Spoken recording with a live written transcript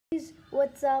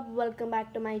What's up? Welcome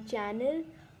back to my channel.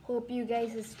 Hope you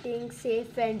guys are staying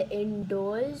safe and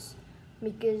indoors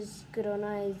because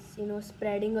corona is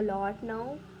spreading a lot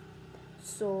now.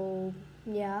 So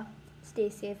yeah, stay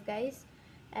safe guys.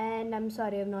 And I'm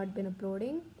sorry I've not been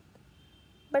uploading.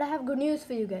 But I have good news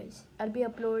for you guys. I'll be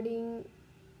uploading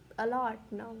a lot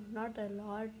now. Not a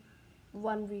lot.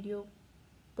 One video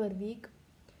per week.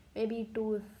 Maybe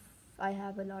two if I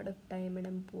have a lot of time and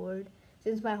I'm bored.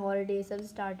 Since my holidays have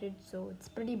started, so it's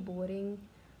pretty boring.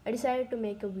 I decided to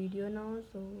make a video now,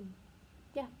 so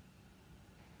yeah.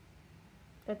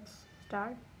 Let's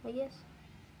start, I guess.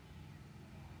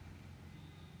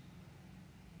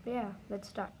 Yeah, let's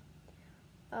start.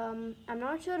 I'm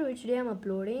not sure which day I'm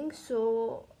uploading,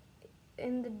 so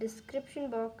in the description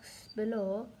box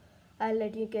below, I'll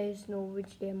let you guys know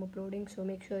which day I'm uploading, so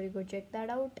make sure you go check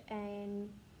that out. And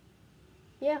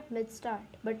yeah, let's start.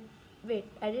 But wait,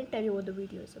 I didn't tell you what the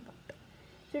video is about.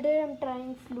 Today I'm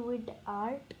trying fluid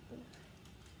art.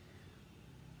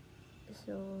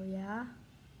 So yeah.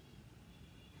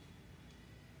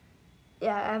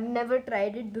 Yeah, I've never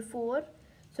tried it before.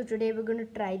 So today we're gonna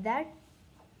try that.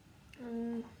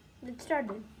 Let's start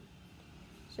then.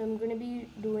 So I'm gonna be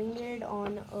doing it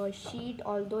on a sheet,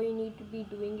 although you need to be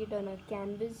doing it on a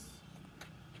canvas.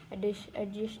 I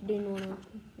just didn't wanna,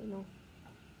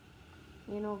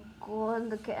 go on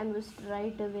the canvas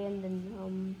right away and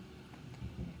then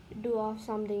do off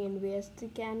something and waste the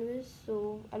canvas.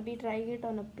 So I'll be trying it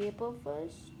on a paper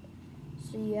first.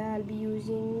 So yeah, I'll be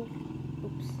using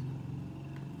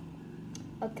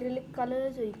acrylic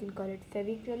colors, or you can call it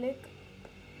fevicrylic.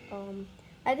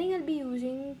 I think I'll be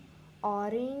using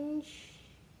orange,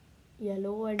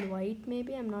 yellow and white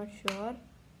maybe, I'm not sure.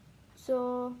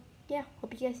 So yeah,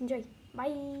 hope you guys enjoy.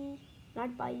 Bye.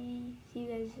 Not bye. See you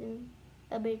guys in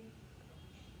a bit.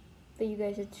 For you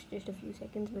guys it's just a few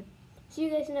seconds, but see you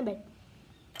guys in a bit.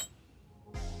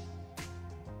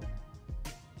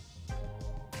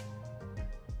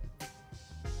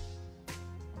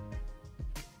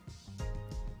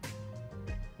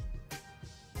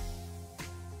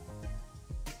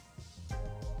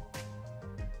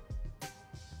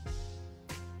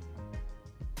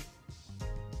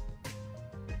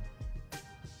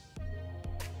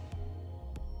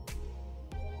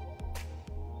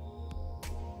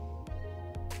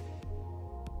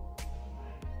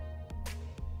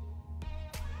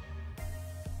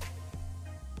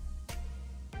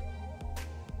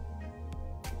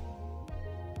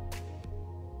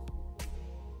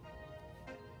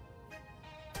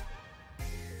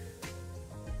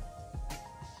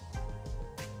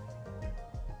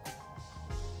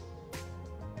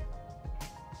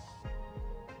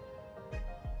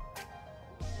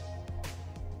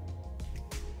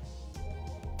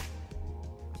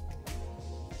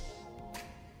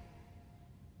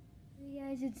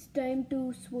 Guys, it's time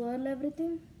to swirl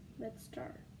everything. Let's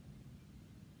start.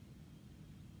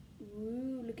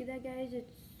 Ooh, look at that guys,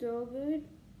 it's so good.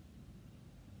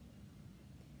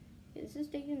 This is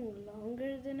taking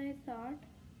longer than I thought,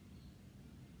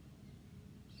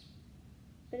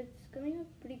 but it's coming out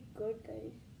pretty good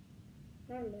guys,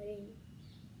 not lying.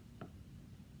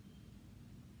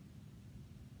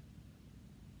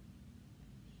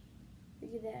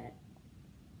 Look at that,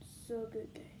 so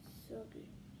good guys, so good.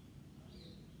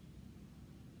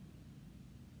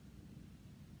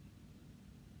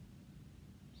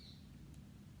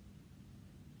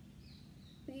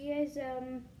 Okay guys,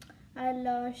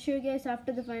 I'll show you guys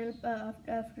after the final,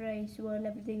 after I swirl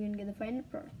everything and get the final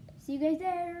product. See you guys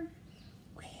there.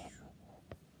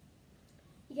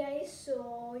 Guys,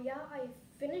 so yeah, I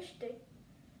finished it,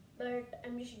 but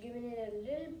I'm just giving it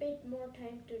a little bit more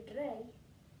time to dry.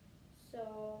 So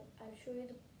I'll show you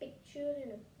the picture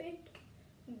in a bit.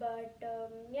 But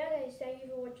yeah guys, thank you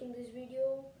for watching this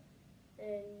video,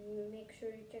 and make sure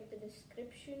you check the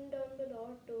description down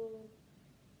below to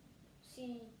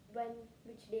see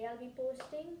which day I'll be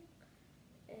posting.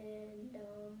 And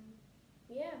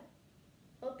yeah,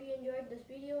 hope you enjoyed this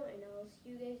video, and I'll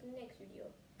see you guys in the next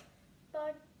video.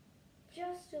 But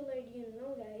just to let you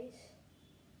know guys,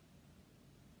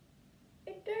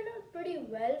 it turned out pretty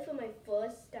well for my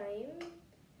first time.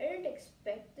 I didn't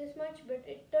expect this much, but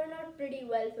it turned out pretty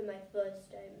well for my first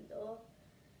time though.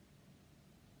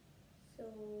 So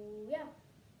yeah,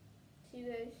 see you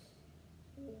guys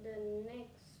in the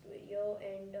next video,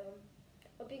 and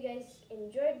hope you guys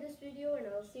enjoyed this video, and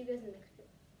I'll see you guys in the next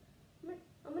video. But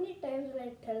how many times will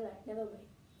I tell that? Never mind.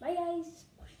 Bye guys.